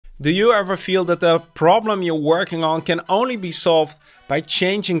Do you ever feel that the problem you're working on can only be solved by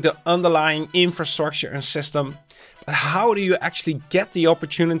changing the underlying infrastructure and system? But how do you actually get the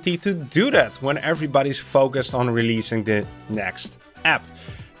opportunity to do that when everybody's focused on releasing the next app?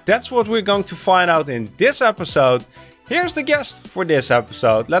 That's what we're going to find out in this episode. Here's the guest for this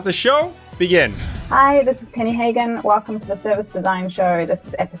episode. Let the show begin. Hi, this is Penny Hagen. Welcome to the Service Design Show. This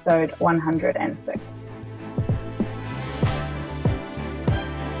is episode 106.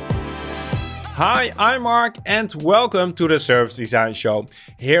 Hi, I'm Mark and welcome to the Service Design Show.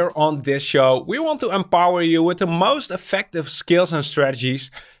 Here on this show, we want to empower you with the most effective skills and strategies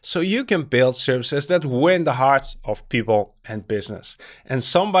so you can build services that win the hearts of people and business. And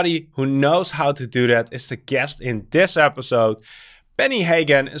somebody who knows how to do that is the guest in this episode. Penny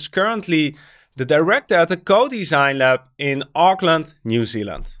Hagen is currently the director at the Co-Design Lab in Auckland, New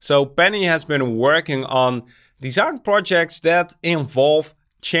Zealand. So Penny has been working on design projects that involve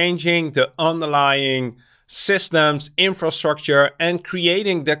changing the underlying systems, infrastructure, and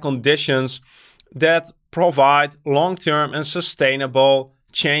creating the conditions that provide long-term and sustainable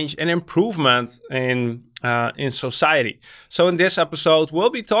change and improvement in society. So in this episode, we'll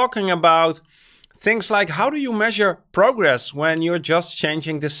be talking about things like how do you measure progress when you're just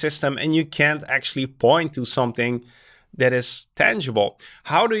changing the system and you can't actually point to something that is tangible?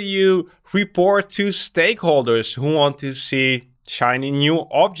 How do you report to stakeholders who want to see shiny new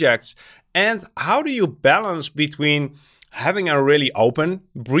objects? And how do you balance between having a really open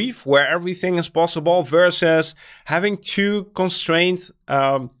brief where everything is possible versus having too constrained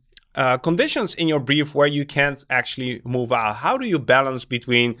conditions in your brief where you can't actually move out? How do you balance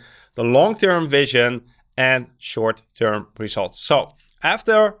between the long-term vision and short-term results? So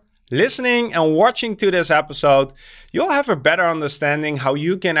after listening and watching to this episode, you'll have a better understanding how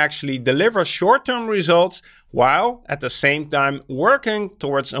you can actually deliver short-term results while at the same time working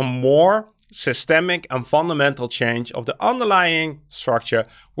towards a more systemic and fundamental change of the underlying structure,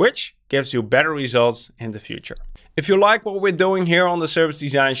 which gives you better results in the future. If you like what we're doing here on the Service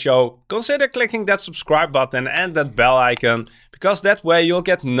Design Show, consider clicking that subscribe button and that bell icon, because that way you'll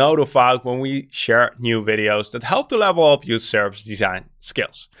get notified when we share new videos that help to level up your service design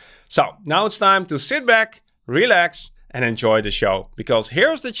skills. So now it's time to sit back, relax, and enjoy the show, because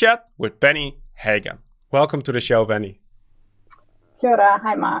here's the chat with Penny Hagen. Welcome to the show, Penny. Kia ora.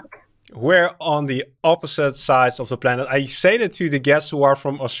 Hi, Mark. We're on the opposite sides of the planet. I say that to the guests who are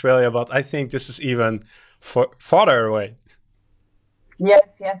from Australia, but I think this is even farther away.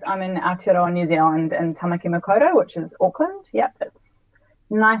 Yes. I'm in Aotearoa, New Zealand, in Tamaki Makaurau, which is Auckland. Yep, it's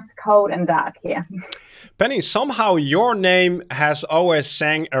nice, cold, and dark here. Penny, somehow your name has always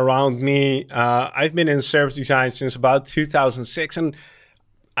sang around me. I've been in service design since about 2006, and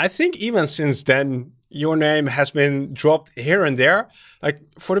I think even since then, your name has been dropped here and there. Like,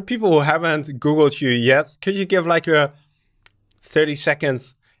 for the people who haven't Googled you yet, could you give like a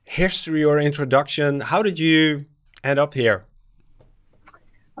 30-second history or introduction? How did you end up here?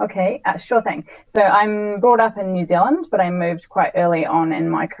 Okay, sure thing. So I'm brought up in New Zealand, but I moved quite early on in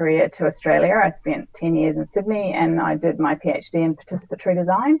my career to Australia. I spent 10 years in Sydney and I did my PhD in participatory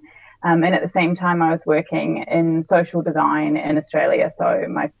design. And at the same time, I was working in social design in Australia. So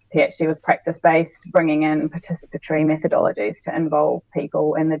my PhD was practice-based, bringing in participatory methodologies to involve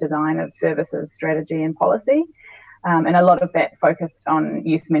people in the design of services, strategy, and policy. And a lot of that focused on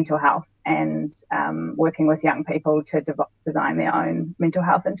youth mental health and working with young people to design their own mental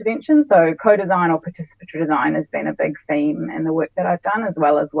health interventions. So co-design or participatory design has been a big theme in the work that I've done, as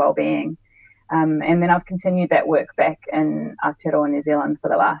well as well-being. And then I've continued that work back in Aotearoa, New Zealand for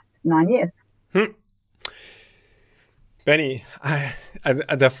the last 9 years. Penny,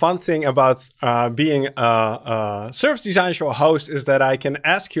 the fun thing about being a Service Design Show host is that I can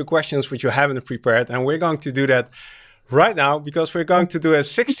ask you questions which you haven't prepared. And we're going to do that right now because we're going to do a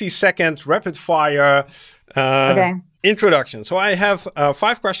 60-second rapid fire introduction. So I have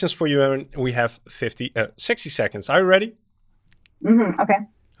 5 questions for you and we have 60 seconds. Are you ready? Okay.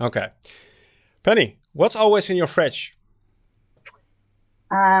 Okay. Penny, what's always in your fridge?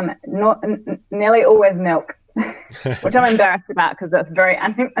 Nearly always milk, which I'm embarrassed about because that's very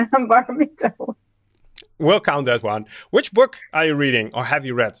environmental. We'll count that one. Which book are you reading or have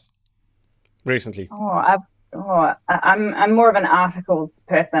you read recently? I'm more of an articles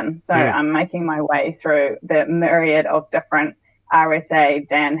person, so I'm making my way through the myriad of different RSA,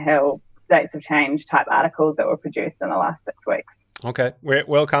 Dan Hill, States of Change type articles that were produced in the last 6 weeks. Okay,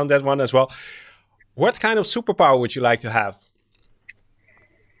 we'll count that one as well. What kind of superpower would you like to have?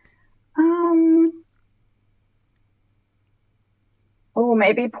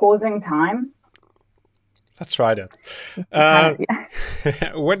 Maybe pausing time. Let's try that.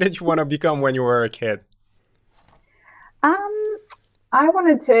 Yeah. What did you want to become when you were a kid? I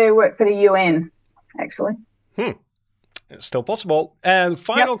wanted to work for the UN, actually. It's still possible. And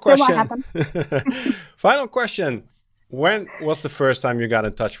final Still might question. happen. Final question. When was the first time you got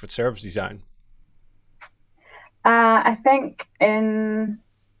in touch with service design? I think in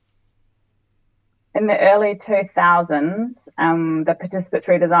the early 2000s, the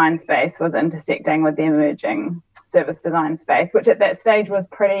participatory design space was intersecting with the emerging service design space, which at that stage was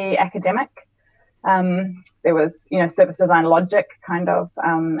pretty academic. There was, service design logic kind of,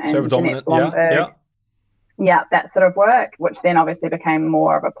 and Dominant, yeah, that sort of work, which then obviously became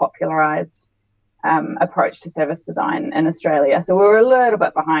more of a popularized approach to service design in Australia. So we were a little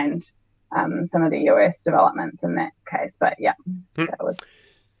bit behind some of the US developments in that case, but yeah, that was...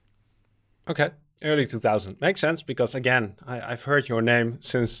 Okay. Early 2000 makes sense because again, I've heard your name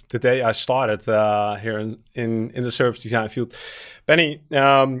since the day I started here in the service design field. Benny,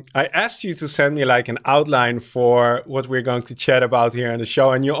 I asked you to send me like an outline for what we're going to chat about here in the show,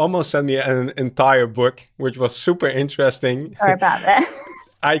 and you almost sent me an entire book, which was super interesting. Sorry about that.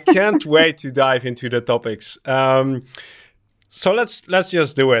 I can't wait to dive into the topics. So let's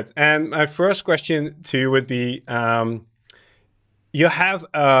just do it. And my first question to you would be, you have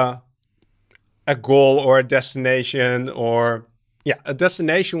a goal or a destination or a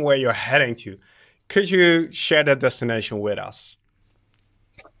destination where you're heading to. Could you share that destination with us?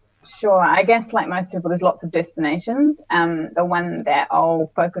 Sure. I guess like most people, there's lots of destinations. The one that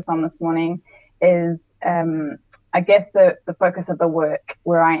I'll focus on this morning is, I guess, the focus of the work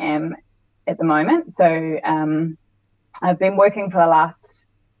where I am at the moment. So I've been working for the last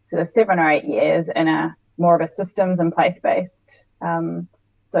sort of 7 or 8 years in a more of a systems and place-based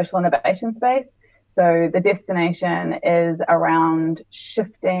social innovation space. So the destination is around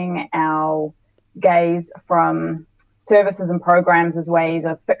shifting our gaze from services and programs as ways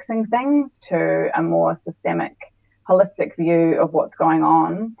of fixing things to a more systemic, holistic view of what's going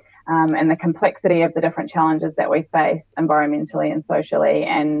on and the complexity of the different challenges that we face environmentally and socially,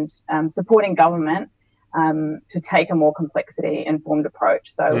 and supporting government to take a more complexity-informed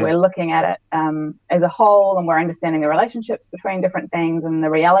approach. So we're looking at it as a whole, and we're understanding the relationships between different things and the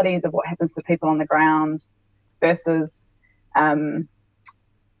realities of what happens for people on the ground versus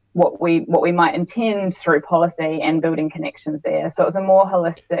what we might intend through policy and building connections there. So it's a more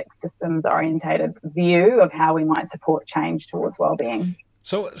holistic, systems-orientated view of how we might support change towards well-being.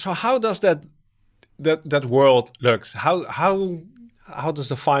 So how does that world looks? How does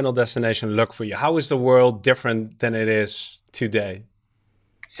the final destination look for you? How is the world different than it is today?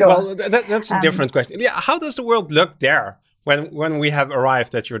 Sure. Well, that's a different question. Yeah, how does the world look there when we have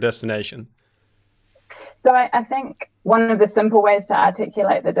arrived at your destination? So I think one of the simple ways to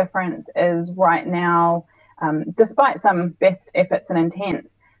articulate the difference is right now, despite some best efforts and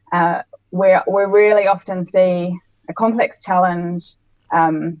intents, we really often see a complex challenge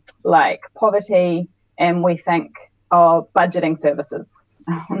like poverty, and we think of budgeting services,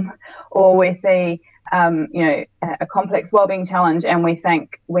 or we see a complex wellbeing challenge, and we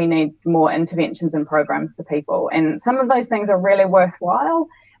think we need more interventions and programs for people. And some of those things are really worthwhile,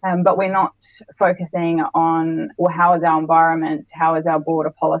 but we're not focusing on, well, how is our environment, how is our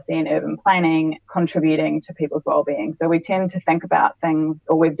broader policy and urban planning contributing to people's wellbeing? So we tend to think about things,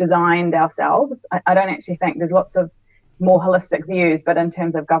 or we've designed ourselves. I don't actually think there's lots of more holistic views, but in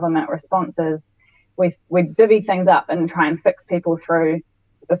terms of government responses, we divvy things up and try and fix people through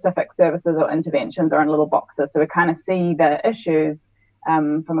specific services or interventions or in little boxes. So we kind of see the issues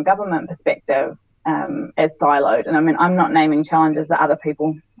from a government perspective as siloed. And I mean, I'm not naming challenges that other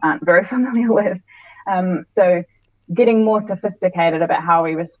people aren't very familiar with. So getting more sophisticated about how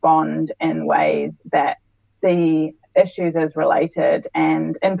we respond in ways that see issues as related.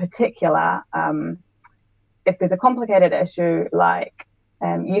 And in particular, if there's a complicated issue like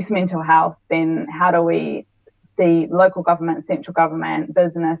youth mental health, then how do we see local government, central government,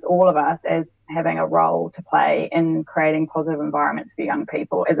 business, all of us as having a role to play in creating positive environments for young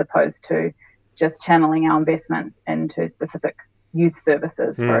people, as opposed to just channeling our investments into specific youth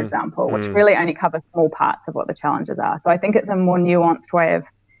services, for example, which really only cover small parts of what the challenges are. So I think it's a more nuanced way of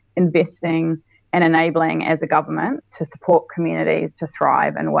investing and enabling as a government to support communities to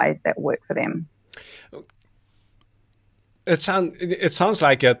thrive in ways that work for them. It sounds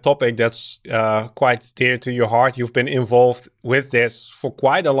like a topic that's quite dear to your heart. You've been involved with this for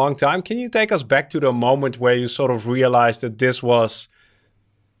quite a long time. Can you take us back to the moment where you sort of realized that this was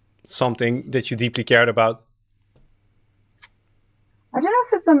something that you deeply cared about? I don't know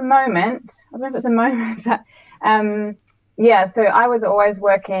if it's a moment. But yeah, so I was always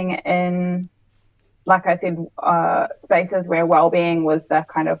working in like I said, spaces where well-being was the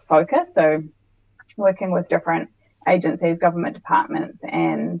kind of focus. So working with different agencies, government departments,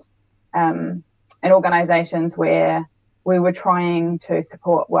 and organisations where we were trying to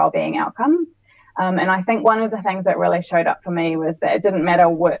support well-being outcomes. And I think one of the things that really showed up for me was that it didn't matter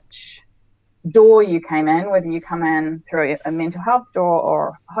which door you came in, whether you come in through a mental health door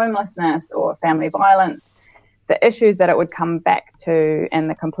or homelessness or family violence, the issues that it would come back to and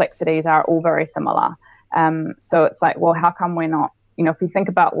the complexities are all very similar. So it's like, well, how come we're not, if you think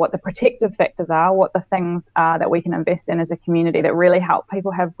about what the protective factors are, what the things are that we can invest in as a community that really help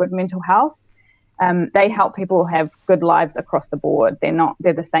people have good mental health, they help people have good lives across the board.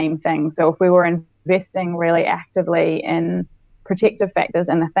 They're the same thing. So if we were investing really actively in protective factors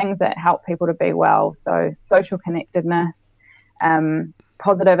and the things that help people to be well, so social connectedness,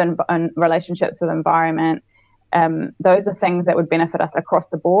 positive relationships with environment, those are things that would benefit us across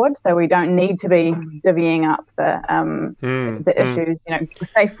the board. So we don't need to be divvying up the issues.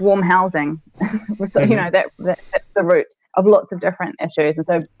 Safe, warm housing. So, that's the root of lots of different issues. And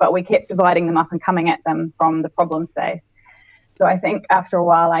so, but we kept dividing them up and coming at them from the problem space. So I think after a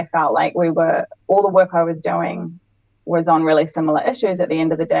while, I felt like all the work I was doing was on really similar issues at the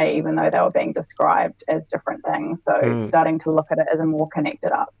end of the day, even though they were being described as different things. So starting to look at it as a more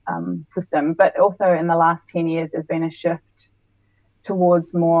connected up system. But also in the last 10 years, there's been a shift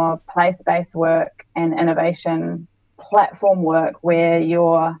towards more place-based work and innovation platform work where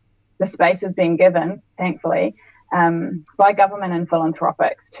the space is being given, thankfully, by government and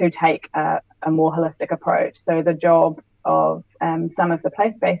philanthropics to take a more holistic approach. So the job of some of the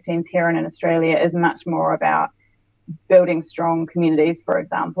place-based teams here in Australia is much more about building strong communities, for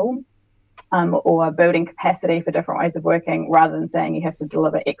example, or building capacity for different ways of working rather than saying you have to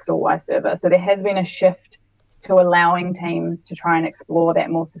deliver X or Y service. So there has been a shift to allowing teams to try and explore that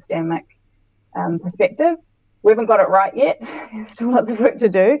more systemic perspective. We haven't got it right yet. There's still lots of work to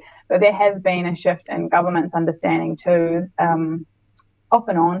do, but there has been a shift in government's understanding too, off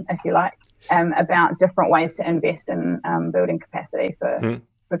and on, if you like, about different ways to invest in building capacity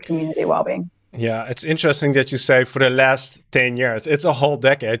for community wellbeing. Yeah, it's interesting that you say for the last 10 years. It's a whole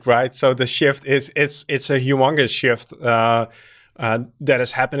decade, right? So the shift it's a humongous shift that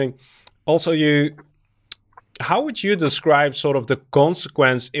is happening. Also, how would you describe sort of the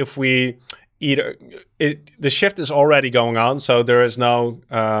consequence if we the shift is already going on, so there is no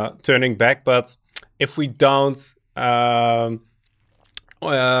turning back. But if we don't,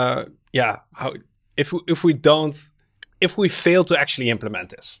 if we fail to actually implement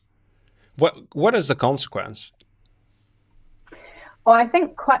this, what is the consequence? Well, I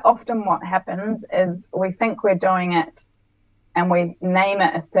think quite often what happens is we think we're doing it and we name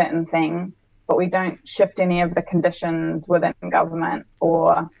it a certain thing, but we don't shift any of the conditions within government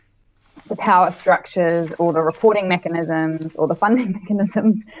or the power structures or the reporting mechanisms or the funding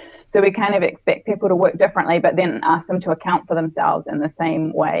mechanisms. So we kind of expect people to work differently, but then ask them to account for themselves in the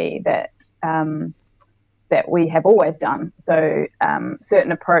same way that that we have always done. So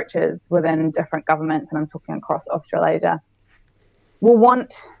certain approaches within different governments, and I'm talking across Australasia, will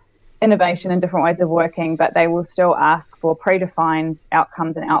want innovation and different ways of working, but they will still ask for predefined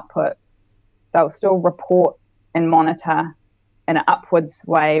outcomes and outputs. They'll still report and monitor in an upwards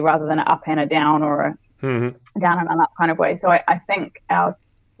way rather than an up and a down or a down and an up kind of way. So I think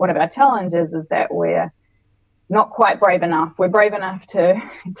one of our challenges is that we're not quite brave enough. We're brave enough to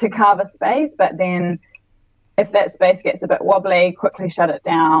carve a space, but then if that space gets a bit wobbly, quickly shut it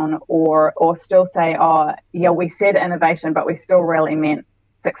down, or still say, oh, yeah, we said innovation, but we still really meant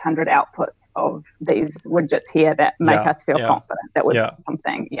 600 outputs of these widgets here that make us feel confident that we've done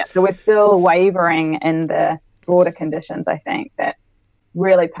something. Yeah, so we're still wavering in the broader conditions, I think, that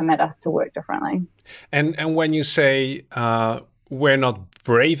really permit us to work differently. And when you say we're not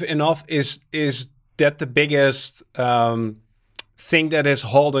brave enough, is that the biggest thing that is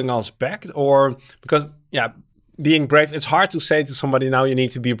holding us back? Or because being brave, it's hard to say to somebody now you need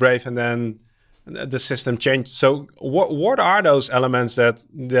to be brave and then the system changed. So what are those elements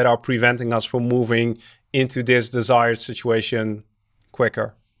that are preventing us from moving into this desired situation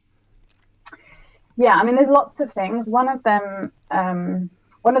quicker? Yeah, I mean, there's lots of things. One of them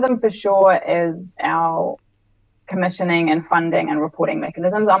for sure is our commissioning and funding and reporting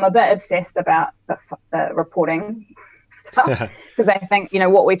mechanisms. I'm a bit obsessed about the reporting stuff because I think,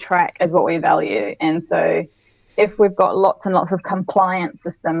 what we track is what we value. And so if we've got lots and lots of compliance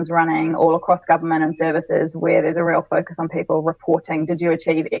systems running all across government and services where there's a real focus on people reporting, did you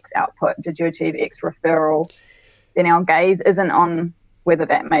achieve X output? Did you achieve X referral? Then our gaze isn't on whether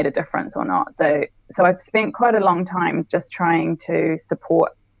that made a difference or not. So I've spent quite a long time just trying to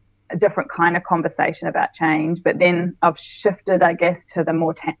support a different kind of conversation about change. But then I've shifted, I guess, to the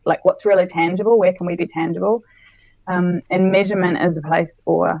more like what's really tangible. Where can we be tangible? And measurement is a place,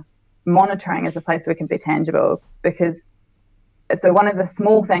 or monitoring is a place where we can be tangible. Because so one of the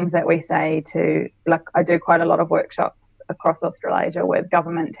small things that we say to, like, I do quite a lot of workshops across Australasia with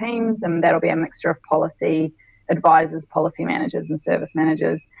government teams, and that'll be a mixture of policy advisors, policy managers, and service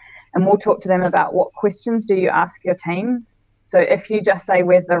managers. And we'll talk to them about what questions do you ask your teams. So if you just say,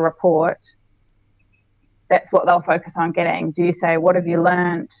 where's the report? That's what they'll focus on getting. Do you say, what have you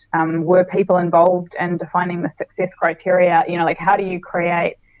learned? Were people involved in defining the success criteria? You know, like, how do you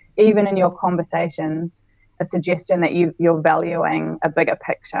create, even in your conversations, a suggestion that you're valuing a bigger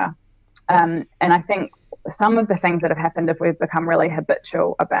picture? And I think some of the things that have happened if we've become really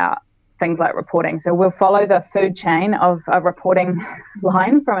habitual about things like reporting. So we'll follow the food chain of a reporting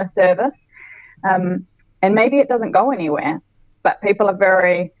line from a service, and maybe it doesn't go anywhere, but people are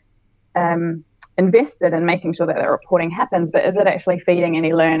very invested in making sure that the reporting happens. But is it actually feeding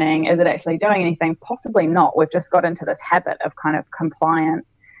any learning? Is it actually doing anything? Possibly not. We've just got into this habit of kind of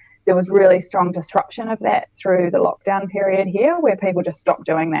compliance. There was really strong disruption of that through the lockdown period here, where people just stopped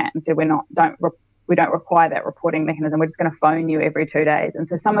doing that and said, we don't require that reporting mechanism. We're just going to phone you every 2 days. And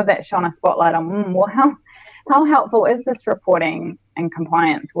so some of that shone a spotlight on, well, how helpful is this reporting and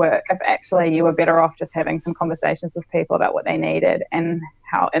compliance work if actually you were better off just having some conversations with people about what they needed and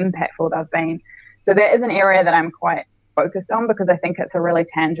how impactful they've been. So that is an area that I'm quite focused on, because I think it's a really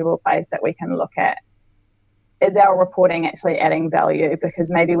tangible place that we can look at. Is our reporting actually adding value?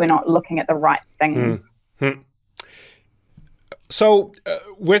 Because maybe we're not looking at the right things. Mm-hmm. So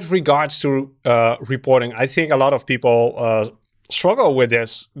with regards to reporting, I think a lot of people struggle with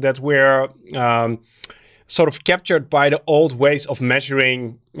this, that we're sort of captured by the old ways of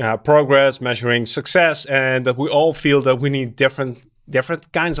measuring progress, measuring success, and that we all feel that we need different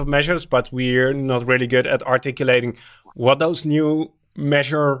kinds of measures, but we're not really good at articulating what those new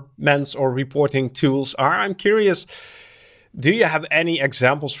measurements or reporting tools are. I'm curious, do you have any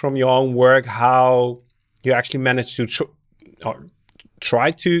examples from your own work how you actually managed to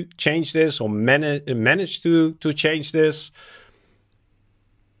try to change this, or manage to change this?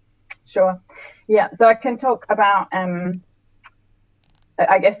 Sure. Yeah. So I can talk about,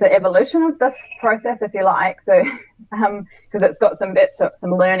 I guess, the evolution of this process, if you like. So, because it's got some bits of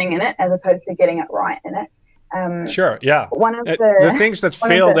some learning in it, as opposed to getting it right in it. Sure. Yeah. One of the things that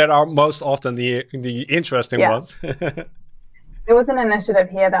fail that are most often the interesting ones. There was an initiative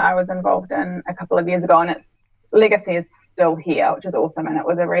here that I was involved in a couple of years ago, and its legacy is still here, which is awesome. And it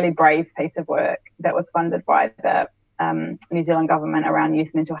was a really brave piece of work that was funded by the New Zealand government around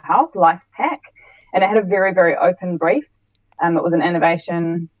youth mental health, Life Pack. And it had a very, very open brief. It was an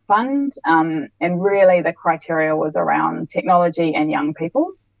innovation fund. And really the criteria was around technology and young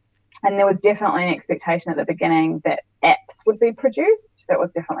people. And there was definitely an expectation at the beginning that apps would be produced. That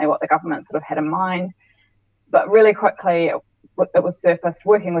was definitely what the government sort of had in mind. But really quickly, it was surfaced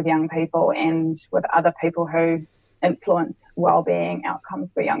working with young people and with other people who influence wellbeing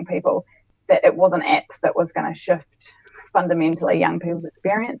outcomes for young people, that it wasn't apps that was going to shift fundamentally young people's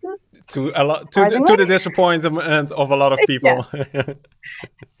experiences. To the disappointment of a lot of people. Yeah.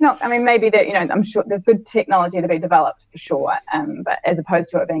 No, I mean, maybe that, I'm sure there's good technology to be developed for sure, but as opposed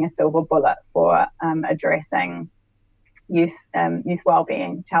to it being a silver bullet for addressing youth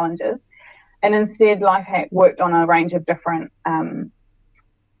wellbeing challenges. And instead, Lifehack worked on a range of different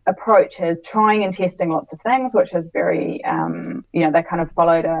approaches, trying and testing lots of things, which is very, they kind of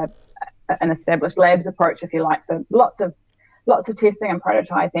followed an established labs approach, if you like. So lots of testing and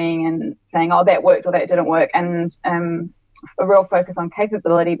prototyping and saying, oh, that worked or that didn't work, and a real focus on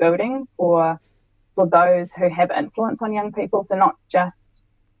capability building for those who have influence on young people. So not just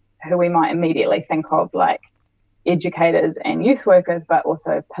who we might immediately think of, like educators and youth workers, but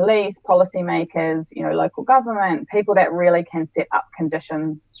also police, policymakers, local government, people that really can set up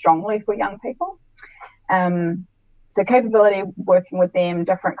conditions strongly for young people. So capability, working with them,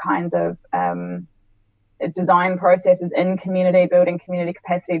 different kinds of design processes in community building, community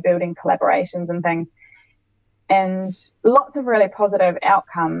capacity building, collaborations and things. And lots of really positive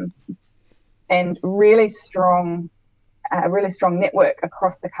outcomes and really strong network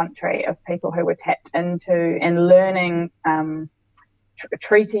across the country of people who were tapped into and learning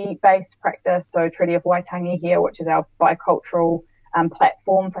treaty-based practice. So Treaty of Waitangi here, which is our bicultural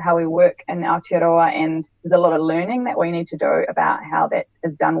platform for how we work in Aotearoa, and there's a lot of learning that we need to do about how that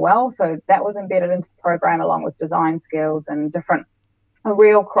is done well. So that was embedded into the program, along with design skills and a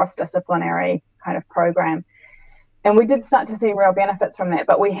real cross-disciplinary kind of program. And we did start to see real benefits from that,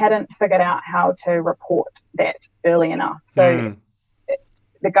 but we hadn't figured out how to report that early enough. So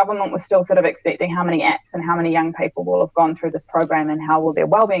the government was still sort of expecting how many apps and how many young people will have gone through this program and how will their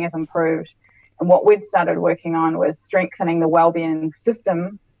wellbeing have improved. And what we'd started working on was strengthening the wellbeing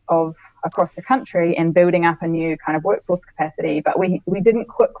system of across the country and building up a new kind of workforce capacity. But we didn't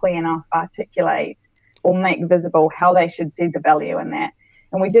quickly enough articulate or make visible how they should see the value in that.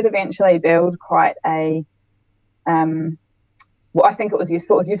 And we did eventually build quite a, well, I think it was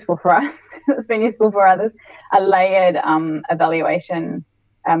useful. It was useful for us. It's been useful for others. A layered evaluation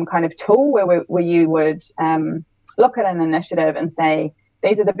kind of tool where you would look at an initiative and say,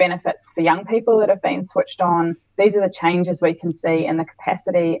 these are the benefits for young people that have been switched on. These are the changes we can see in the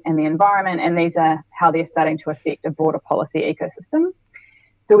capacity and the environment, and these are how they're starting to affect a broader policy ecosystem.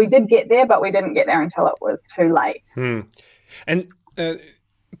 So we did get there, but we didn't get there until it was too late. And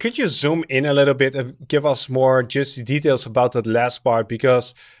could you zoom in a little bit and give us more just details about that last part?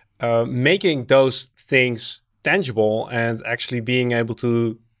 Because making those things tangible and actually being able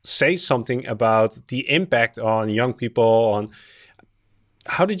to say something about the impact on young people, on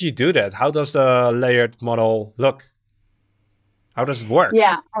how did you do that? How does the layered model look? How does it work?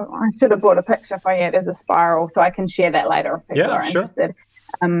 Yeah, I should have brought a picture for you. There's a spiral, so I can share that later if people are interested.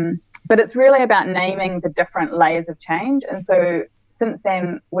 But it's really about naming the different layers of change. And so since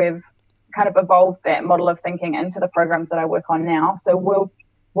then, we've kind of evolved that model of thinking into the programs that I work on now. So we'll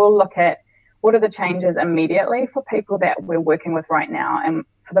look at what are the changes immediately for people that we're working with right now. And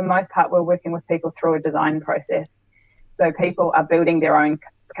for the most part, we're working with people through a design process. So people are building their own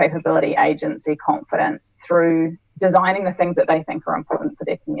capability, agency, confidence through designing the things that they think are important for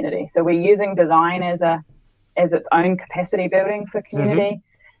their community. So we're using design as its own capacity building for community.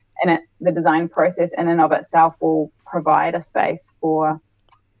 And the design process in and of itself will provide a space for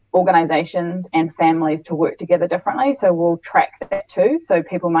organizations and families to work together differently. So we'll track that too. So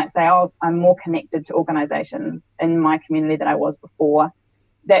people might say, oh, I'm more connected to organizations in my community than I was before.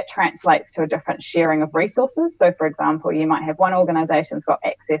 That translates to a different sharing of resources. So, for example, you might have one organization's got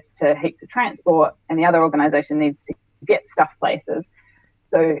access to heaps of transport and the other organization needs to get stuff places.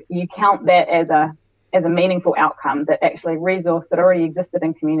 So you count that as a meaningful outcome, that actually resource that already existed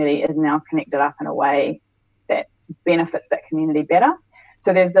in community is now connected up in a way that benefits that community better.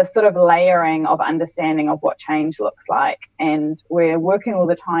 So there's this sort of layering of understanding of what change looks like. And we're working all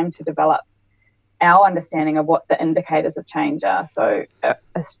the time to develop our understanding of what the indicators of change are. So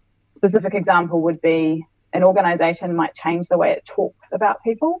a specific example would be an organization might change the way it talks about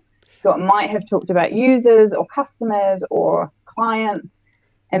people. So it might have talked about users or customers or clients,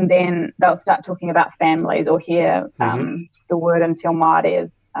 and then they'll start talking about families or hear the word in Te Māori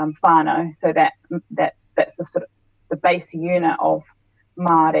is whānau. So that's the sort of the base unit of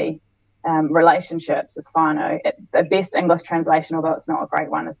Māori relationships is whānau. The best English translation, although it's not a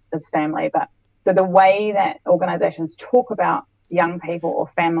great one, is family. But so the way that organizations talk about young people or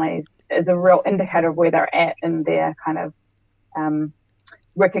families is a real indicator of where they're at in their kind of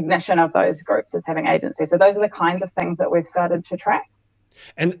recognition of those groups as having agency. So those are the kinds of things that we've started to track.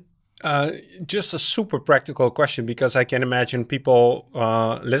 And just a super practical question, because I can imagine people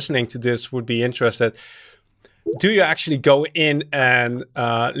listening to this would be interested. Do you actually go in and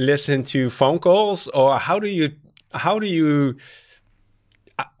listen to phone calls, or how do you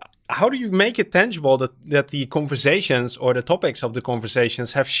make it tangible that the conversations or the topics of the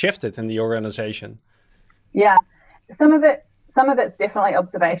conversations have shifted in the organization? Yeah, some of it's definitely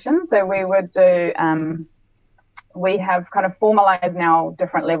observation. So we would do. We have kind of formalized now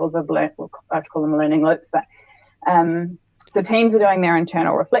different levels of let's call them learning loops, but so teams are doing their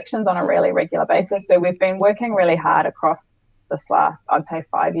internal reflections on a really regular basis. So we've been working really hard across this last, I'd say,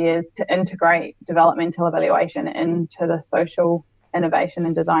 5 years to integrate developmental evaluation into the social innovation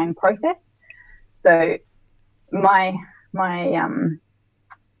and design process. So my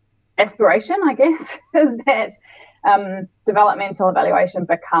aspiration, I guess, is that developmental evaluation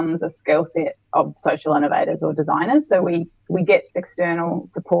becomes a skill set of social innovators or designers. So we get external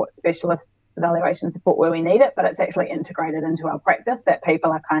support, specialist evaluation support where we need it, but it's actually integrated into our practice, that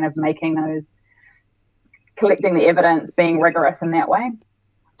people are kind of making those, collecting the evidence, being rigorous in that way.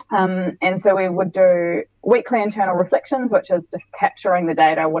 And so we would do weekly internal reflections, which is just capturing the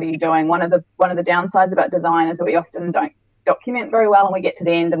data. What are you doing? One of the downsides about design is that we often don't document very well, and we get to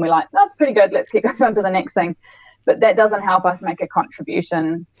the end and we're like, that's pretty good, let's keep going on to the next thing. But that doesn't help us make a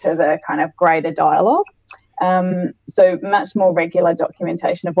contribution to the kind of greater dialogue. So much more regular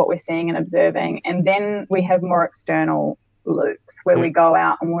documentation of what we're seeing and observing. And then we have more external loops where we go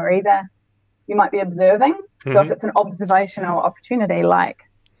out and you might be observing. So if it's an observational opportunity, like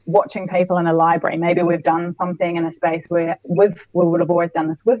watching people in a library, maybe we've done something in a space where we would have always done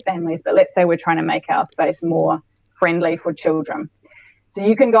this with families, but let's say we're trying to make our space more friendly for children. So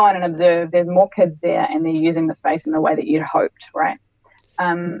you can go in and observe there's more kids there and they're using the space in the way that you'd hoped, right?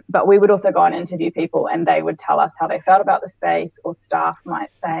 But we would also go and interview people and they would tell us how they felt about the space, or staff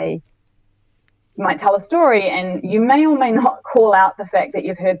might tell a story, and you may or may not call out the fact that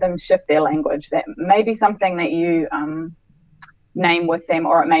you've heard them shift their language. That may be something that you name with them,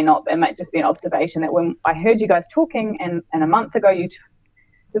 or it may not. It might just be an observation that when I heard you guys talking and a month ago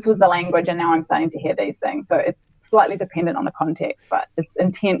this was the language, and now I'm starting to hear these things. So it's slightly dependent on the context, but it's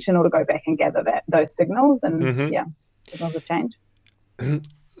intentional to go back and gather those signals, and signals of change. And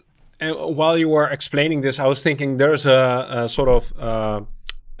while you were explaining this, I was thinking there's a sort of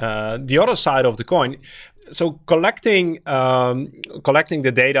the other side of the coin. So collecting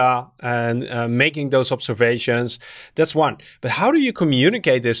the data and making those observations, that's one. But how do you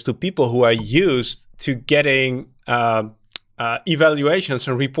communicate this to people who are used to getting evaluations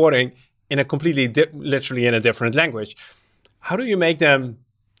and reporting in a completely, literally in a different language? How do you make them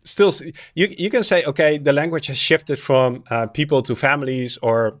still, you can say, okay, the language has shifted from people to families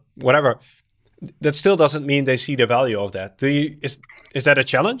or whatever. That still doesn't mean they see the value of that. Is that a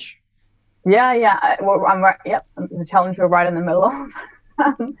challenge? Yeah. Well, I'm right. Yep, it's a challenge we're right in the middle of.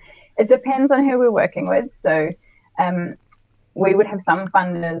 It depends on who we're working with. So we would have some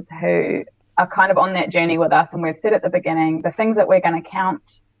funders who are kind of on that journey with us, and we've said at the beginning the things that we're going to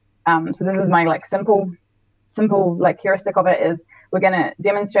count. So this is my like simple like heuristic of it is we're going to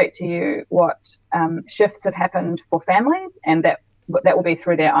demonstrate to you what shifts have happened for families, and that will be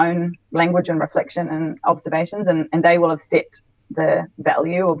through their own language and reflection and observations, and they will have set the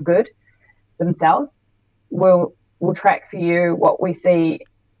value of good themselves. We'll track for you what we see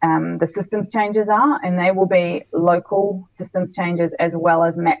the systems changes are, and they will be local systems changes as well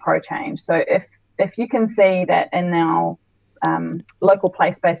as macro change. So if you can see that in our local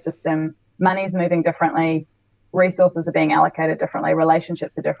place-based system, money's moving differently, resources are being allocated differently,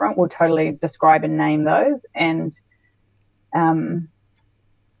 relationships are different, we'll totally describe and name those. And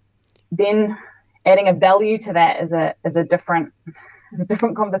then adding a value to that is a different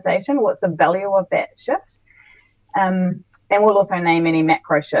conversation. What's the value of that shift? And we'll also name any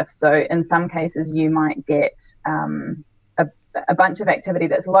macro shifts. So in some cases, you might get a bunch of activity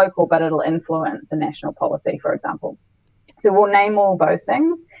that's local, but it'll influence a national policy, for example. So we'll name all those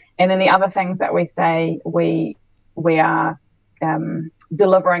things. And then the other things that we say we are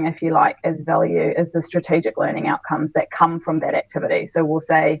delivering, if you like, as value is the strategic learning outcomes that come from that activity. So we'll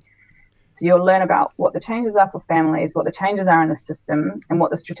say, so you'll learn about what the changes are for families, what the changes are in the system, and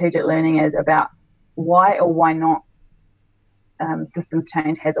what the strategic learning is about why or why not systems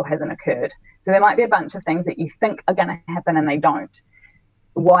change has or hasn't occurred. So there might be a bunch of things that you think are going to happen and they don't.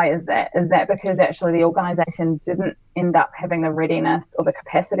 Why is that? Is that because actually the organisation didn't end up having the readiness or the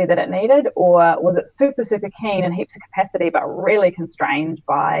capacity that it needed, or was it super keen and heaps of capacity but really constrained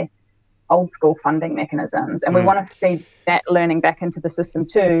by old school funding mechanisms? And we want to feed that learning back into the system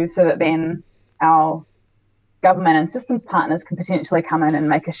too, so that then our government and systems partners can potentially come in and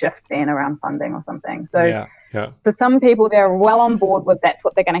make a shift then around funding or something. So for some people, they're well on board with that's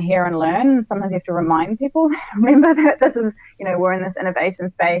what they're going to hear and learn. Sometimes you have to remind people, remember that this is, we're in this innovation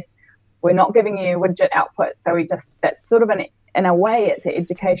space. We're not giving you widget output. So that's sort of in a way, it's an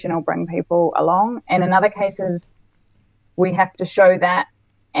educational bring people along. And in other cases, we have to show that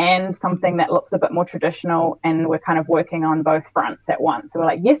and something that looks a bit more traditional, and we're kind of working on both fronts at once. So we're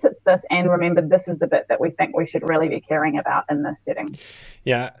like, yes, it's this, and remember, this is the bit that we think we should really be caring about in this setting.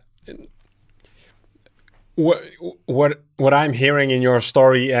 Yeah. What I'm hearing in your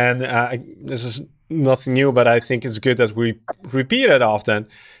story, and this is nothing new, but I think it's good that we repeat it often,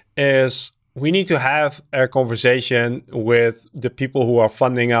 is we need to have a conversation with the people who are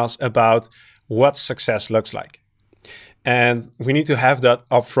funding us about what success looks like. And we need to have that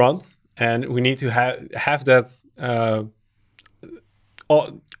upfront, and we need to have that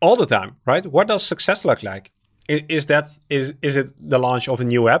all the time, right? What does success look like? Is it the launch of a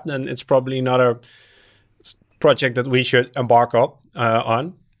new app? Then it's probably another project that we should embark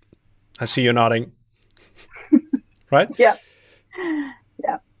on. I see you nodding, right?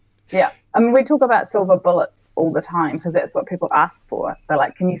 Yeah. I mean, we talk about silver bullets all the time because that's what people ask for. They're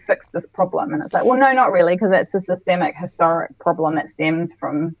like, can you fix this problem? And it's like, well, no, not really, because that's a systemic, historic problem that stems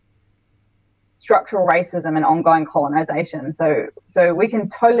from structural racism and ongoing colonization. So we can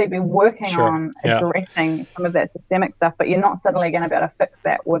totally be working on addressing some of that systemic stuff, but you're not suddenly going to be able to fix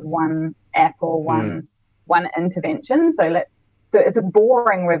that with one app or one intervention. So it's a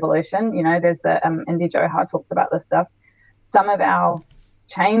boring revolution. There's the Indy Johar talks about this stuff. Some of our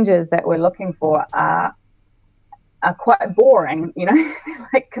changes that we're looking for are quite boring,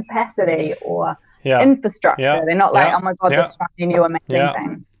 like capacity or infrastructure. They're not like, oh my God, this shiny new amazing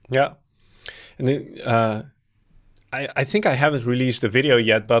thing. Yeah. And then, I think I haven't released the video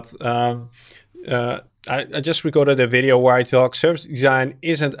yet, but I just recorded a video where I talk service design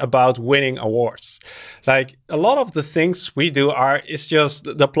isn't about winning awards. Like a lot of the things we do it's just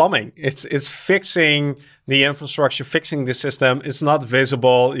the plumbing. It's fixing the infrastructure, fixing the system. It's not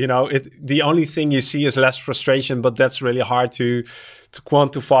visible. You know, the only thing you see is less frustration, but that's really hard to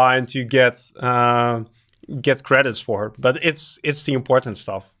quantify and to get credits for. But it's the important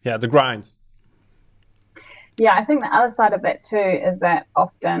stuff. Yeah, the grind. Yeah, I think the other side of that too is that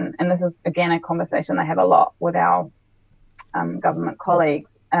often, and this is again a conversation I have a lot with our government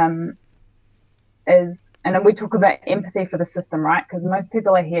colleagues, and we talk about empathy for the system, right? Because most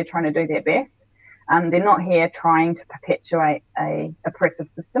people are here trying to do their best. They're not here trying to perpetuate a oppressive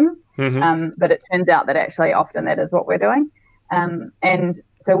system, but it turns out that actually often that is what we're doing. And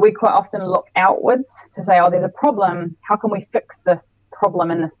so we quite often look outwards to say, oh, there's a problem. How can we fix this problem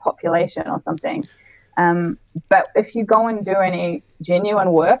in this population or something? But if you go and do any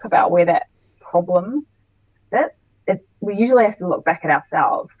genuine work about where that problem sits, we usually have to look back at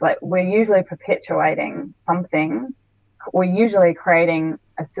ourselves. Like we're usually perpetuating something. We're usually creating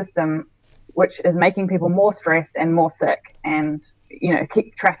a system which is making people more stressed and more sick and, you know,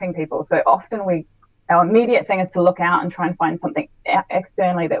 keep trapping people. So often our immediate thing is to look out and try and find something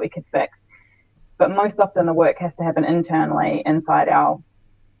externally that we could fix. But most often the work has to happen internally inside our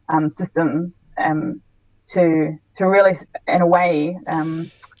systems to really, in a way,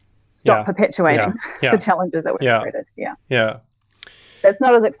 stop perpetuating the challenges that we've created. Yeah. That's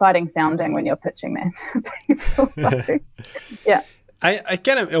not as exciting sounding when you're pitching that to people. Yeah. I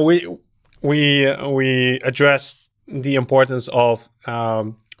can. We addressed the importance of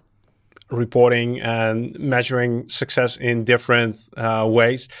reporting and measuring success in different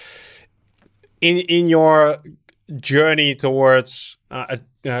ways. In your journey towards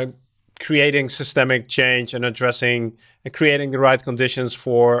creating systemic change and addressing and creating the right conditions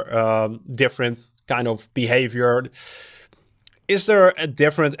for different kind of behavior, is there a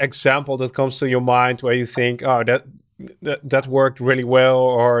different example that comes to your mind where you think, oh, that worked really well,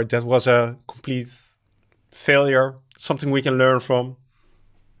 or that was a complete failure, something we can learn from?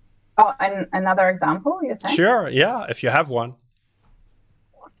 Oh, and another example, you're saying? Sure, yeah, if you have one.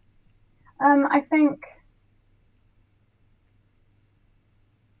 I think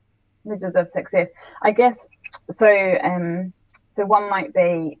measures of success, I guess. So one might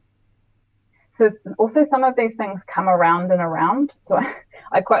be, so also some of these things come around and around. So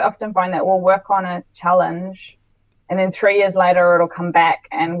I quite often find that we'll work on a challenge and then 3 years later it'll come back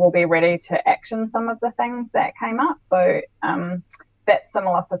and we'll be ready to action some of the things that came up. So that's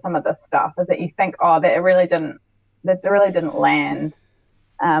similar for some of this stuff, is that you think, oh, that really didn't land,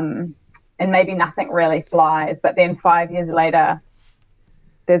 and maybe nothing really flies, but then 5 years later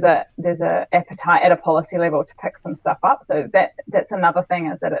there's a appetite at a policy level to pick some stuff up. So that's another thing,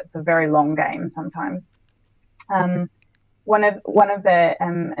 is that it's a very long game sometimes. One of the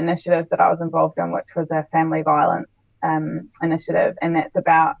initiatives that I was involved in, which was a family violence initiative, and that's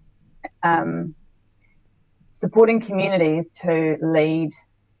about supporting communities to lead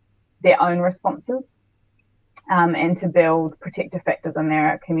their own responses and to build protective factors in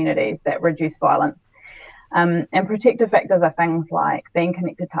their communities that reduce violence. And protective factors are things like being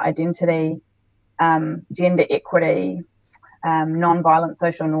connected to identity, gender equity, non-violent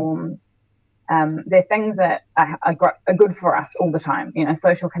social norms. They're things that are good for us all the time, you know,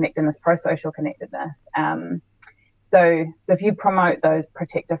 social connectedness, pro-social connectedness. So if you promote those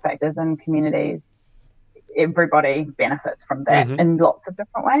protective factors in communities, everybody benefits from that in lots of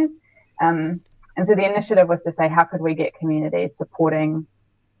different ways. And so the initiative was to say, how could we get communities supporting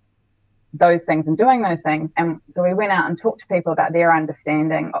those things and doing those things? And so we went out and talked to people about their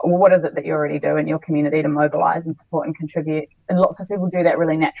understanding, well, what is it that you already do in your community to mobilize and support and contribute? And lots of people do that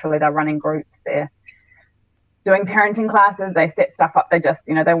really naturally. They're running groups, they're doing parenting classes, they set stuff up, they just,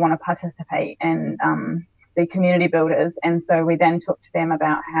 you know, they want to participate and be community builders. And so we then talked to them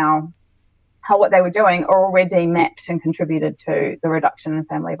about how what they were doing already mapped and contributed to the reduction in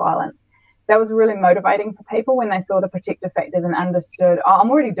family violence. That was really motivating for people when they saw the protective factors and understood, oh, I'm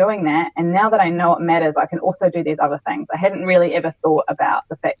already doing that. And now that I know it matters, I can also do these other things. I hadn't really ever thought about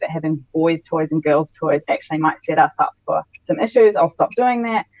the fact that having boys' toys and girls' toys actually might set us up for some issues. I'll stop doing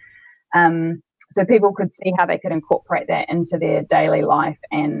that. So people could see how they could incorporate that into their daily life.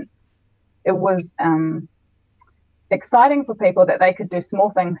 And it was exciting for people that they could do small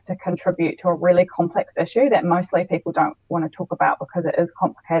things to contribute to a really complex issue that mostly people don't want to talk about because it is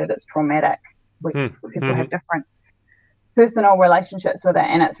complicated, it's traumatic. People have different personal relationships with it,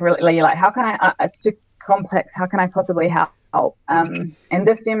 and it's really like, how can I, it's too complex, how can I possibly help? And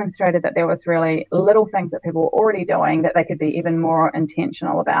this demonstrated that there was really little things that people were already doing that they could be even more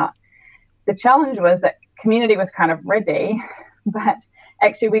intentional about. The challenge was that community was kind of ready, but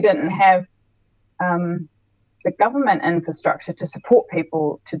actually we didn't have the government infrastructure to support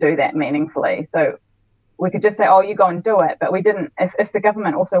people to do that meaningfully. So we could just say, oh, you go and do it, but we didn't, if the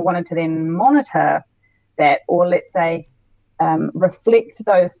government also wanted to then monitor that, or let's say reflect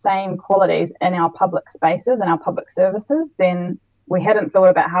those same qualities in our public spaces and our public services, then we hadn't thought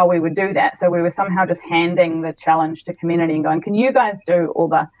about how we would do that. So we were somehow just handing the challenge to community and going, can you guys do all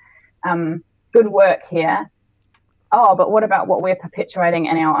the good work here? Oh, but what about what we're perpetuating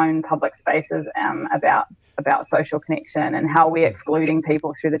in our own public spaces about social connection and how we're excluding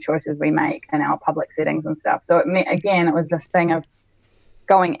people through the choices we make in our public settings and stuff. So it was this thing of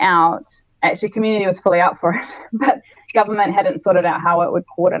going out. Actually, community was fully up for it, but government hadn't sorted out how it would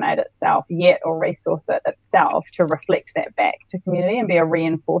coordinate itself yet or resource it itself to reflect that back to community and be a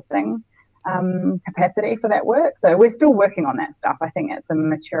reinforcing capacity for that work. So we're still working on that stuff. I think it's a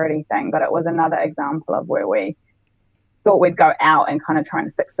maturity thing, but it was another example of where we thought we'd go out and kind of try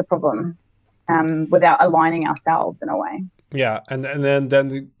and fix the problem without aligning ourselves in a way. Yeah, and then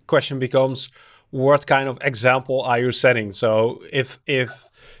the question becomes, what kind of example are you setting? So if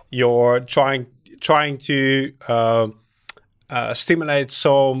you're trying to stimulate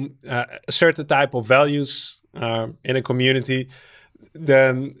some certain type of values in a community,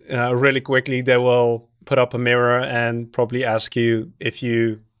 then really quickly they will put up a mirror and probably ask you if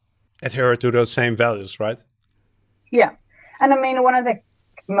you adhere to those same values, right? Yeah. And I mean, one of the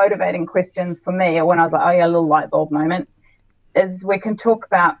motivating questions for me when I was like, oh yeah, a little light bulb moment, is we can talk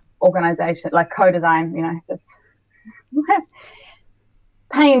about organization, like co-design, you know, just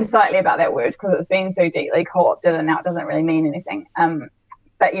pained slightly about that word because it's been so deeply co-opted and now it doesn't really mean anything.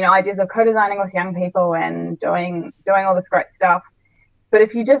 But, you know, ideas of co-designing with young people and doing all this great stuff. But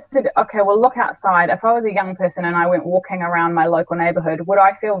if you just said, okay, well, look outside. If I was a young person and I went walking around my local neighborhood, would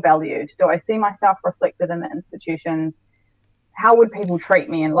I feel valued? Do I see myself reflected in the institutions? How would people treat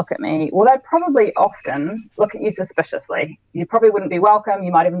me and look at me? Well, they'd probably often look at you suspiciously. You probably wouldn't be welcome.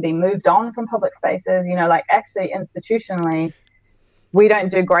 You might even be moved on from public spaces. You know, like actually institutionally, we don't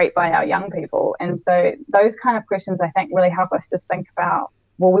do great by our young people. And so those kind of questions, I think, really help us just think about,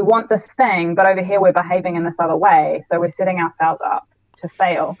 well, we want this thing, but over here we're behaving in this other way. So we're setting ourselves up to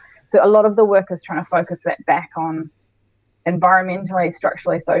fail. So a lot of the work is trying to focus that back on environmentally,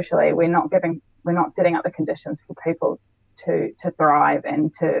 structurally, socially. We're not setting up the conditions for people to thrive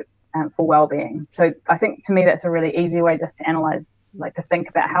and to for well-being. So I think to me that's a really easy way just to analyze, like to think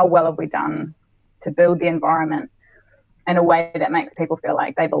about how well have we done to build the environment in a way that makes people feel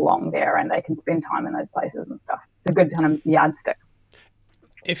like they belong there and they can spend time in those places and stuff. It's a good kind of yardstick.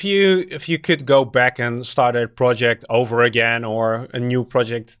 If you could go back and start a project over again, or a new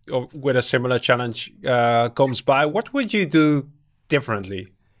project with a similar challenge comes by, what would you do differently?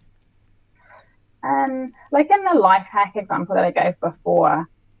 Like in the life hack example that I gave before,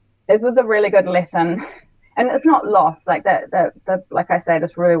 it was a really good lesson, and it's not lost. Like like I say, I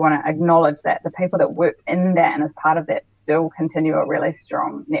just really want to acknowledge that the people that worked in that and as part of that still continue a really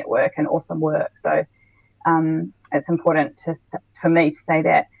strong network and awesome work. So it's important for me to say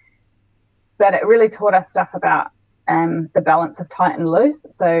that. But it really taught us stuff about the balance of tight and loose.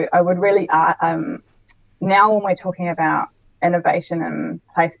 So I would really now when we're talking about innovation and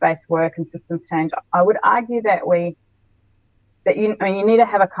place-based work and systems change, I would argue that you need to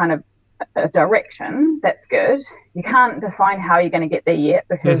have a kind of a direction that's good. You can't define how you're going to get there yet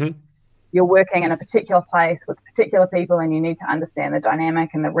because you're working in a particular place with particular people and you need to understand the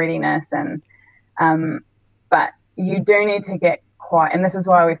dynamic and the readiness. And but you do need to get quite, and this is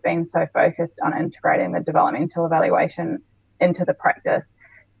why we've been so focused on integrating the developmental evaluation into the practice.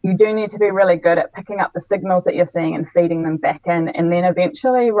 You do need to be really good at picking up the signals that you're seeing and feeding them back in, and then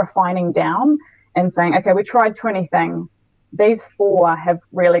eventually refining down and saying, okay, we tried 20 things. These 4 have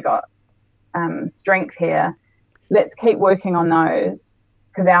really got strength here. Let's keep working on those,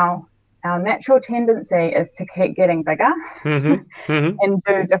 because our natural tendency is to keep getting bigger and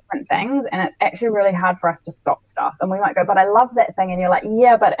do different things. And it's actually really hard for us to stop stuff. And we might go, but I love that thing. And you're like,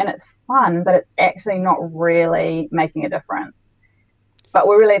 yeah, and it's fun, but it's actually not really making a difference. But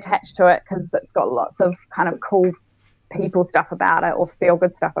we're really attached to it because it's got lots of kind of cool people stuff about it or feel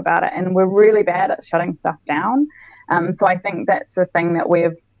good stuff about it. And we're really bad at shutting stuff down. So I think that's a thing that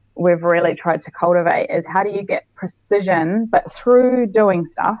we've really tried to cultivate, is how do you get precision, but through doing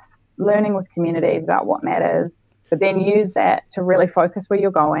stuff, learning with communities about what matters, but then use that to really focus where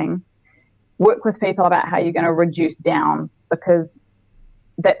you're going, work with people about how you're going to reduce down, because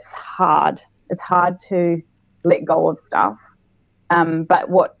that's hard. It's hard to let go of stuff. But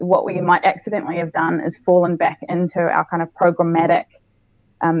what we might accidentally have done is fallen back into our kind of programmatic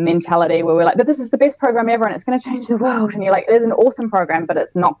mentality, where we're like, but this is the best program ever and it's going to change the world. And you're like, it is an awesome program, but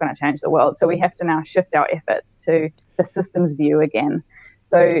it's not going to change the world. So we have to now shift our efforts to the systems view again.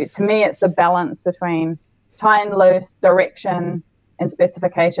 So to me, it's the balance between tie and loose, direction and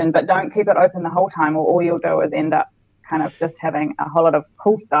specification, but don't keep it open the whole time, or all you'll do is end up kind of just having a whole lot of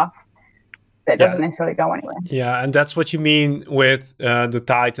cool stuff that doesn't necessarily go anywhere. Yeah, and that's what you mean with the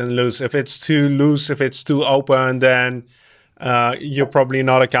tight and loose. If it's too loose, if it's too open, then you're probably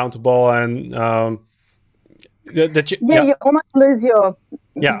not accountable, and you almost lose your,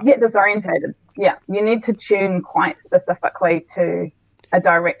 you get disorientated. Yeah, you need to tune quite specifically to a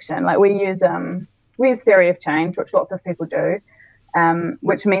direction. Like we use theory of change, which lots of people do,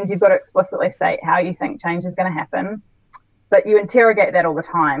 which means you've got to explicitly state how you think change is going to happen. But you interrogate that all the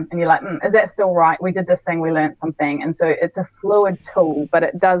time, and you're like, is that still right? We did this thing, we learned something. And so it's a fluid tool, but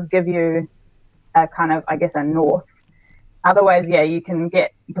it does give you a kind of, I guess, a north. Otherwise, you can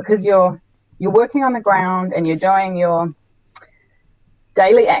get, because you're working on the ground and you're doing your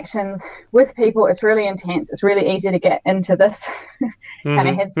daily actions with people, it's really intense. It's really easy to get into this kind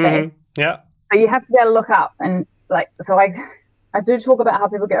of headspace. Yeah. But you have to be able to look up, and so I do talk about how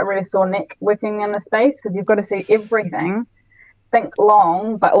people get a really sore neck working in the space, because you've got to see everything, think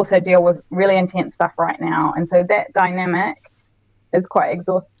long, but also deal with really intense stuff right now. And so that dynamic is quite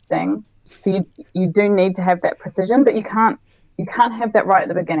exhausting. So you do need to have that precision, but you can't have that right at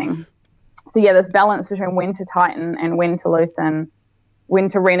the beginning. So this balance between when to tighten and when to loosen, when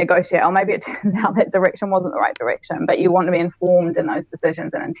to renegotiate. Or maybe it turns out that direction wasn't the right direction, but you want to be informed in those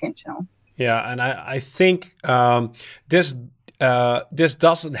decisions and intentional. Yeah, and I think this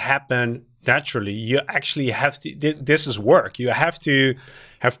doesn't happen naturally. You actually have to, this is work. You have to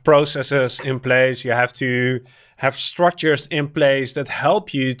have processes in place. You have to have structures in place that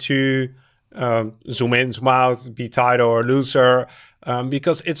help you to zoom in, zoom out, be tighter or looser,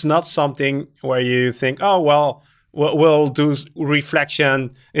 because it's not something where you think, oh, well, we'll do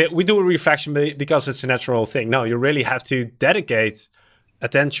reflection. We do a reflection because it's a natural thing. No, you really have to dedicate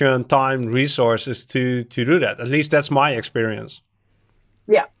attention, time, resources to do that. At least that's my experience.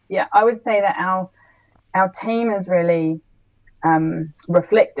 Yeah. I would say that our team is really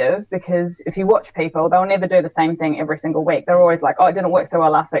reflective, because if you watch people, they'll never do the same thing every single week. They're always like, oh, it didn't work so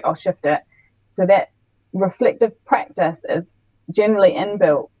well last week, I'll shift it. So that reflective practice is generally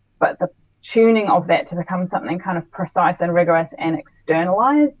inbuilt, but the tuning of that to become something kind of precise and rigorous and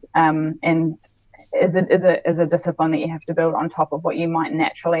externalized and is a discipline that you have to build on top of what you might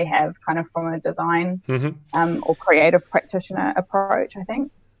naturally have kind of from a design or creative practitioner approach, I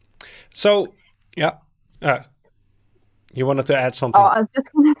think. So, you wanted to add something? Oh, I was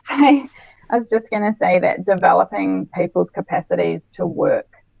just going to say that developing people's capacities to work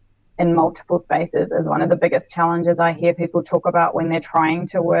in multiple spaces is one of the biggest challenges I hear people talk about when they're trying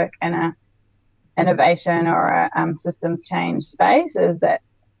to work in a innovation or a systems change space, is that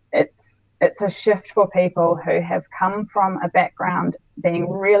it's a shift for people who have come from a background being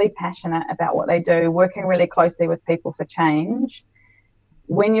really passionate about what they do, working really closely with people for change.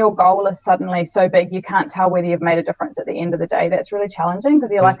 When your goal is suddenly so big you can't tell whether you've made a difference at the end of the day, that's really challenging,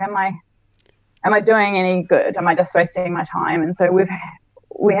 because you're like, am I doing any good? Am I just wasting my time? And so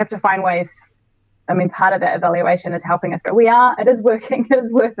we have to find ways. I mean, part of that evaluation is helping us go, it is working, it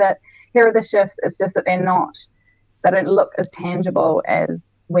is worth it. Here are the shifts. It's just that they don't look as tangible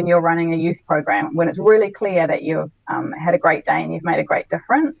as when you're running a youth program, when it's really clear that you've had a great day and you've made a great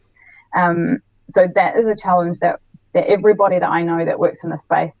difference. So that is a challenge that everybody that I know that works in the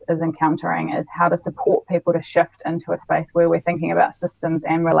space is encountering, is how to support people to shift into a space where we're thinking about systems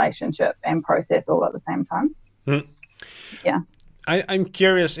and relationship and process all at the same time. Yeah. I'm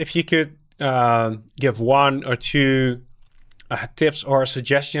curious if you could give one or two tips or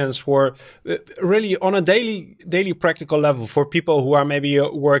suggestions for really on a daily practical level for people who are maybe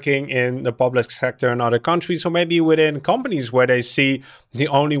working in the public sector in other countries, or maybe within companies where they see the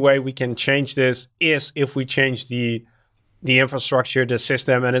only way we can change this is if we change the infrastructure, the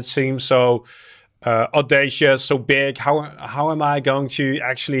system, and it seems so audacious, so big. How am I going to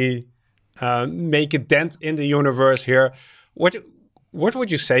actually make a dent in the universe here? What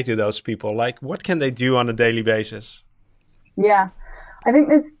would you say to those people? Like, what can they do on a daily basis? Yeah, I think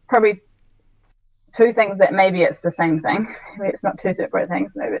there's probably two things that maybe it's the same thing. Maybe it's not two separate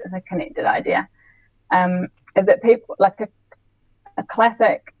things. Maybe it's a connected idea. Is that people, like a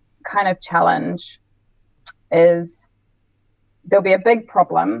classic kind of challenge is there'll be a big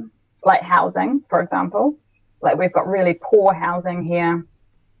problem like housing, for example. Like we've got really poor housing here.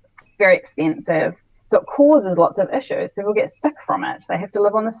 It's very expensive. So it causes lots of issues. People get sick from it. They have to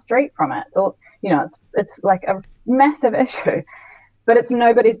live on the street from it. So, it's like a massive issue, but it's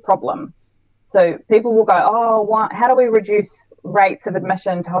nobody's problem. So people will go, oh, how do we reduce rates of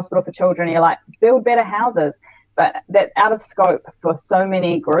admission to hospital for children? And you're like, build better houses. But that's out of scope for so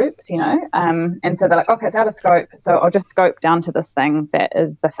many groups, and so they're like, okay, it's out of scope, so I'll just scope down to this thing that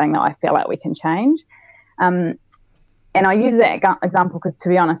is the thing that I feel like we can change. And I use that example because, to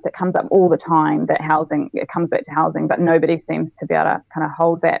be honest, it comes up all the time, that housing, it comes back to housing, but nobody seems to be able to kind of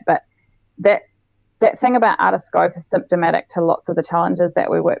hold that. But that thing about out of scope is symptomatic to lots of the challenges that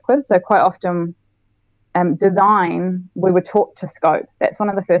we work with. So quite often, design, we were taught to scope. That's one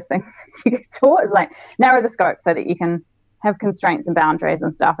of the first things you get taught, is like narrow the scope so that you can have constraints and boundaries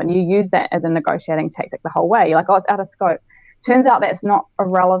and stuff, and you use that as a negotiating tactic the whole way. You're like, oh, it's out of scope. Turns out that's not a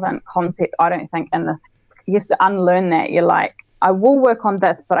relevant concept, I don't think, in this. You have to unlearn that. You're like, I will work on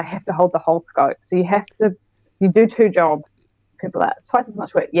this, but I have to hold the whole scope. So you do two jobs. People are like, it's twice as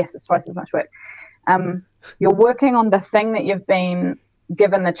much work. Yes, it's twice as much work. You're working on the thing that you've been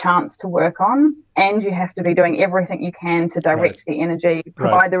given the chance to work on, and you have to be doing everything you can to direct the energy,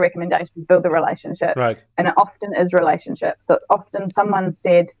 provide the recommendations, build the relationships. And it often is relationships. So it's often someone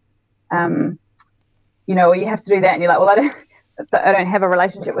said, you have to do that, and you're like, well, I don't have a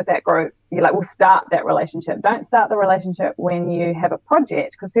relationship with that group. You're like, well, start that relationship. Don't start the relationship when you have a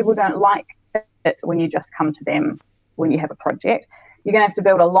project, because people don't like it when you just come to them when you have a project. You're going to have to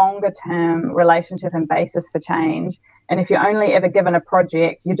build a longer term relationship and basis for change. And if you're only ever given a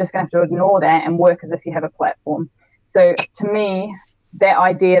project, you're just going to have to ignore that and work as if you have a platform. So to me, that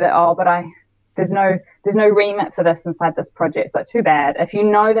idea that, there's no remit for this inside this project, it's like, too bad. If you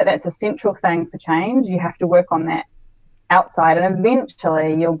know that that's a central thing for change, you have to work on that outside, and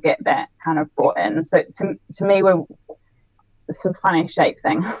eventually you'll get that kind of brought in. So to me, it's a funny shape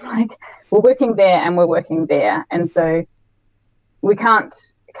thing. Like, we're working there and we're working there. And so we can't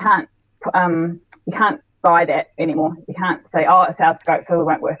buy that anymore. You can't say, oh, it's our scope, so we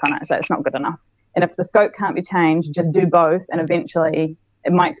won't work on it. So it's not good enough. And if the scope can't be changed, just do both. And eventually,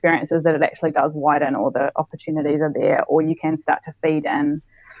 my experience is that it actually does widen, or the opportunities are there, or you can start to feed in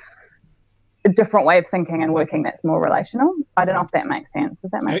a different way of thinking and working that's more relational. I don't know if that makes sense.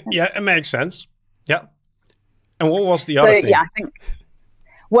 Does that make sense? Yeah, it makes sense. Yeah. And what was the other thing? Yeah, I think,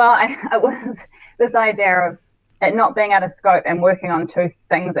 well, it was this idea of it not being out of scope and working on two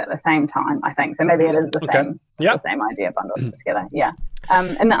things at the same time, I think. So maybe it is the same idea bundled together. Yeah.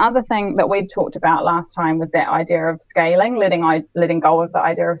 And the other thing that we talked about last time was that idea of scaling, letting go of the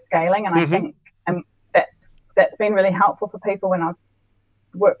idea of scaling. And I think that's been really helpful for people when I've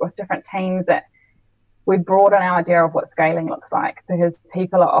worked with different teams, that we broaden our idea of what scaling looks like, because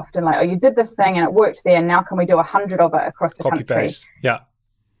people are often like, oh, you did this thing and it worked there, now can we do 100 of it across the country? Paste. Yeah.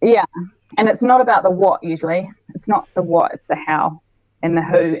 And it's not about the what usually. It's not the what, it's the how and the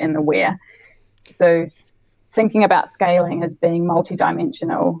who and the where. So thinking about scaling as being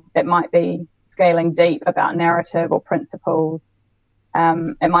multidimensional, it might be scaling deep about narrative or principles.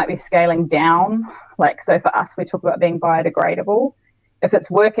 It might be scaling down. Like, so for us, we talk about being biodegradable. If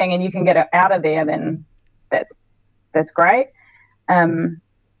it's working and you can get it out of there, then that's great.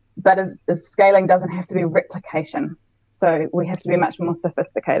 But as scaling doesn't have to be replication. So we have to be much more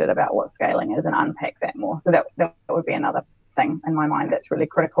sophisticated about what scaling is and unpack that more. So that would be another thing in my mind that's really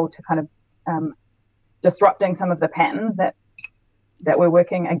critical to kind of disrupting some of the patterns that we're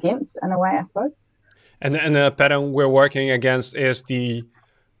working against, in a way, I suppose. And the pattern we're working against is the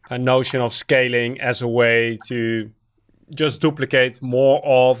notion of scaling as a way to just duplicate more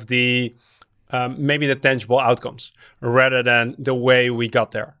of the maybe the tangible outcomes rather than the way we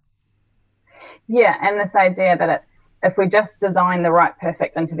got there. Yeah, and this idea that it's, if we just design the right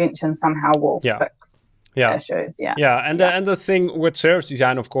perfect intervention, somehow we'll fix issues. And the thing with service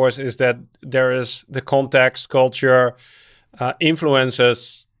design, of course, is that there is the context, culture,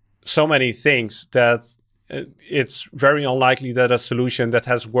 influences so many things that it's very unlikely that a solution that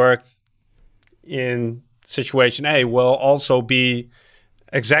has worked in situation A will also be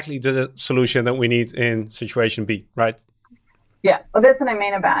exactly the solution that we need in situation B, right? Yeah, well, that's what I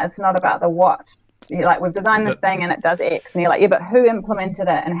mean about it's not about the what. You're like, we've designed this thing and it does X, and you're like, yeah, but who implemented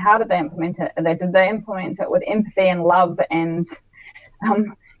it and how did they implement it? And did they implement it with empathy and love and,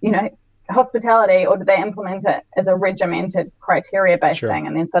 hospitality, or did they implement it as a regimented criteria-based thing,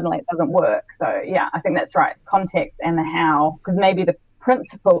 and then suddenly it doesn't work? So yeah, I think that's right. Context and the how, because maybe the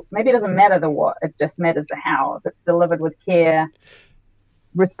principle, maybe it doesn't matter the what, it just matters the how. If it's delivered with care,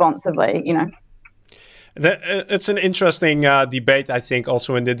 responsively, It's an interesting debate, I think,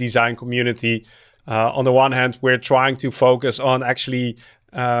 also in the design community. On the one hand, we're trying to focus on actually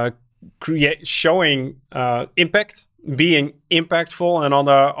showing impact, being impactful, and on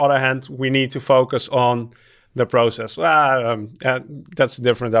the other hand, we need to focus on the process. That's a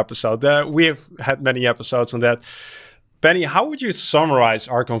different episode. We have had many episodes on that. Penny, how would you summarize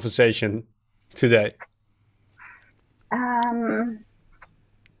our conversation today? I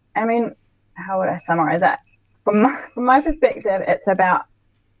mean, how would I summarize that? From my perspective, it's about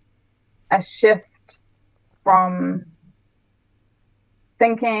a shift from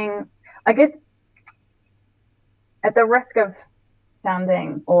thinking, I guess, at the risk of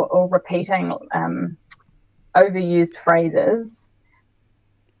sounding or repeating overused phrases,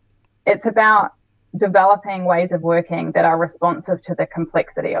 it's about developing ways of working that are responsive to the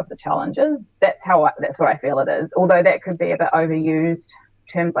complexity of the challenges. That's what I feel it is. Although that could be a bit overused,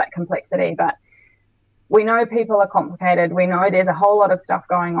 terms like complexity, but we know people are complicated. We know there's a whole lot of stuff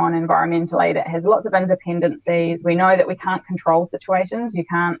going on environmentally that has lots of interdependencies. We know that we can't control situations. You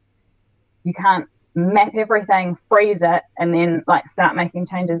can't map everything, freeze it, and then like start making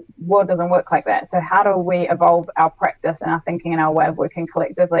changes. World doesn't work like that. So how do we evolve our practice and our thinking and our way of working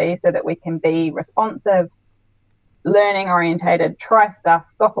collectively so that we can be responsive, learning orientated, try stuff,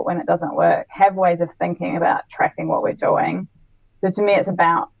 stop it when it doesn't work, have ways of thinking about tracking what we're doing. So to me, it's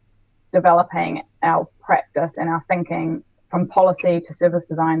about developing our practice and our thinking from policy to service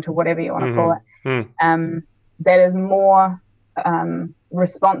design to whatever you want to call it. That is more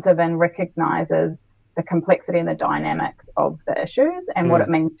responsive and recognizes the complexity and the dynamics of the issues and what it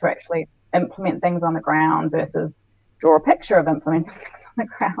means to actually implement things on the ground versus draw a picture of implementing things on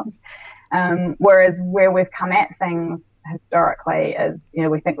the ground. Whereas where we've come at things historically is,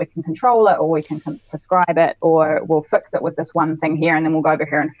 we think we can control it, or we can prescribe it, or we'll fix it with this one thing here, and then we'll go over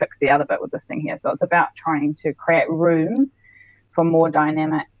here and fix the other bit with this thing here. So it's about trying to create room for more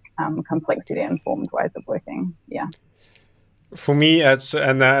dynamic, complexity-informed ways of working. Yeah. For me, it's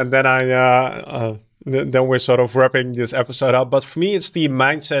then we're sort of wrapping this episode up. But for me, it's the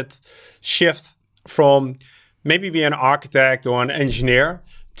mindset shift from maybe being an architect or an engineer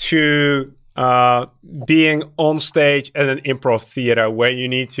to being on stage at an improv theater where you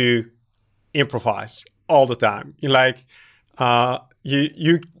need to improvise all the time.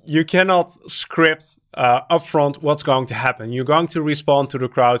 You cannot script upfront what's going to happen. You're going to respond to the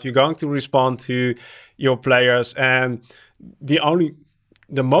crowd. You're going to respond to your players, and the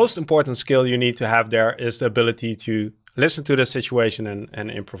most important skill you need to have there is the ability to listen to the situation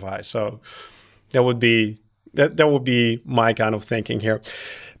and improvise. So that would be my kind of thinking here.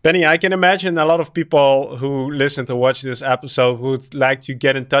 Penny, I can imagine a lot of people who listen to watch this episode would like to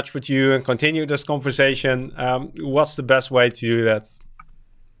get in touch with you and continue this conversation. What's the best way to do that?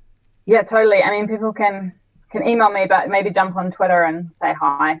 Yeah, totally. I mean, people can email me, but maybe jump on Twitter and say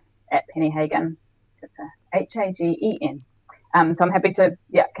hi at Penny Hagen. It's Hagen. So I'm happy to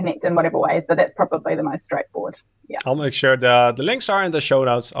connect in whatever ways, but that's probably the most straightforward. Yeah, I'll make sure the links are in the show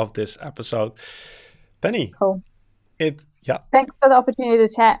notes of this episode. Penny, cool. Thanks for the opportunity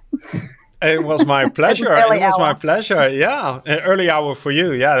to chat. It was my pleasure. My pleasure. Yeah, an early hour for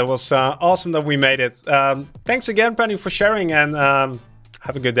you. Yeah, it was awesome that we made it. Thanks again, Penny, for sharing, and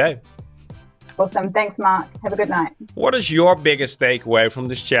have a good day. Awesome. Thanks, Mark. Have a good night. What is your biggest takeaway from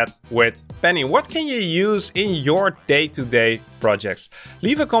this chat with Penny? What can you use in your day-to-day projects?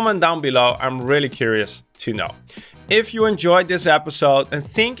 Leave a comment down below. I'm really curious to know. If you enjoyed this episode and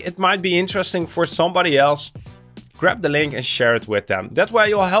think it might be interesting for somebody else, grab the link and share it with them. That way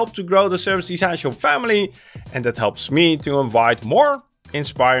you'll help to grow the Service Design Show family, and that helps me to invite more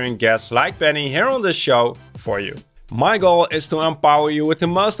inspiring guests like Penny here on this show for you. My goal is to empower you with the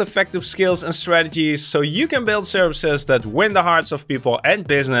most effective skills and strategies so you can build services that win the hearts of people and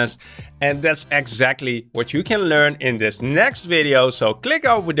business. And that's exactly what you can learn in this next video. So click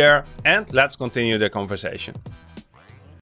over there and let's continue the conversation.